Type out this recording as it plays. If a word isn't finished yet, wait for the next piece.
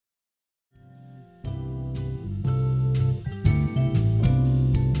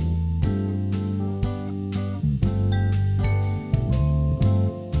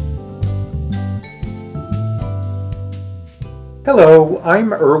Hello,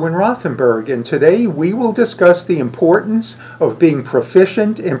 I'm Erwin Rothenberg, and today we will discuss the importance of being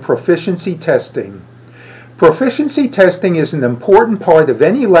proficient in proficiency testing. Proficiency testing is an important part of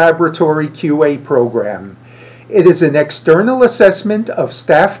any laboratory QA program. It is an external assessment of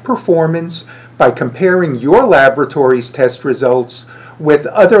staff performance by comparing your laboratory's test results with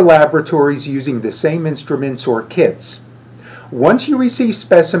other laboratories using the same instruments or kits. Once you receive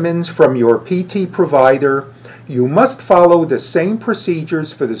specimens from your PT provider, you must follow the same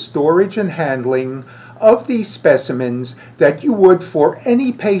procedures for the storage and handling of these specimens that you would for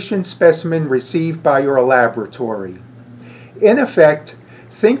any patient specimen received by your laboratory. In effect,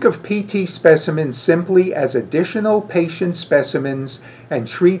 think of PT specimens simply as additional patient specimens and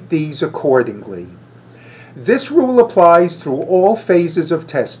treat these accordingly. This rule applies through all phases of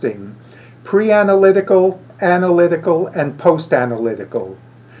testing: pre-analytical, analytical, and post-analytical.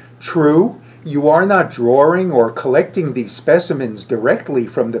 True, you are not drawing or collecting these specimens directly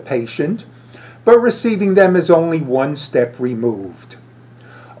from the patient, but receiving them is only one step removed.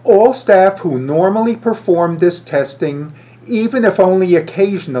 All staff who normally perform this testing, even if only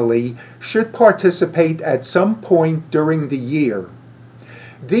occasionally, should participate at some point during the year.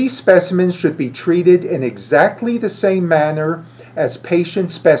 These specimens should be treated in exactly the same manner as patient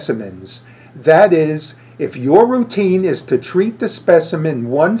specimens. That is, if your routine is to treat the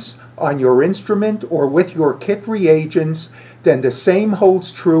specimen once on your instrument or with your kit reagents, then the same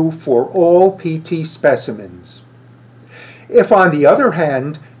holds true for all PT specimens. If, on the other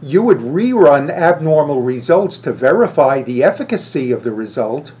hand, you would rerun abnormal results to verify the efficacy of the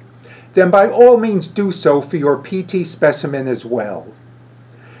result, then by all means do so for your PT specimen as well.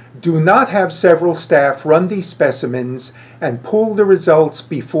 Do not have several staff run these specimens and pull the results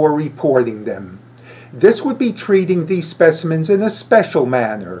before reporting them. This would be treating these specimens in a special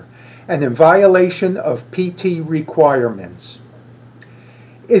manner and in violation of PT requirements.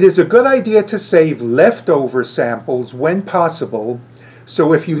 It is a good idea to save leftover samples when possible,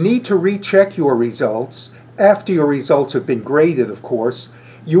 so if you need to recheck your results, after your results have been graded of course,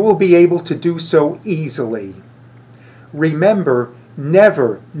 you will be able to do so easily. Remember,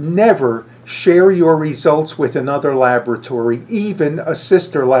 never share your results with another laboratory, even a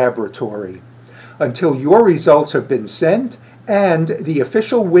sister laboratory, until your results have been sent and the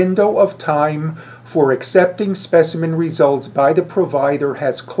official window of time for accepting specimen results by the provider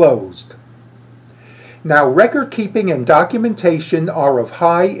has closed. Now, record keeping and documentation are of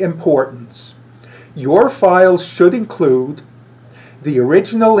high importance. Your files should include the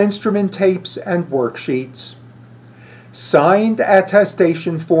original instrument tapes and worksheets, signed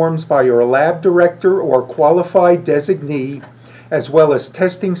attestation forms by your lab director or qualified designee, as well as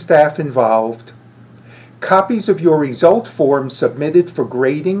testing staff involved, copies of your result forms submitted for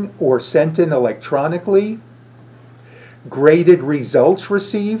grading or sent in electronically, graded results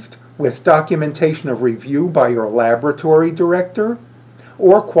received with documentation of review by your laboratory director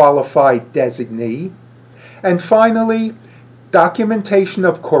or qualified designee, and finally, documentation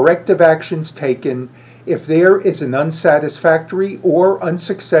of corrective actions taken if there is an unsatisfactory or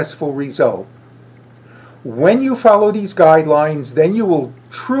unsuccessful result. When you follow these guidelines, then you will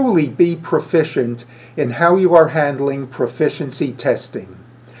truly be proficient in how you are handling proficiency testing.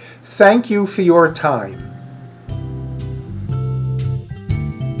 Thank you for your time.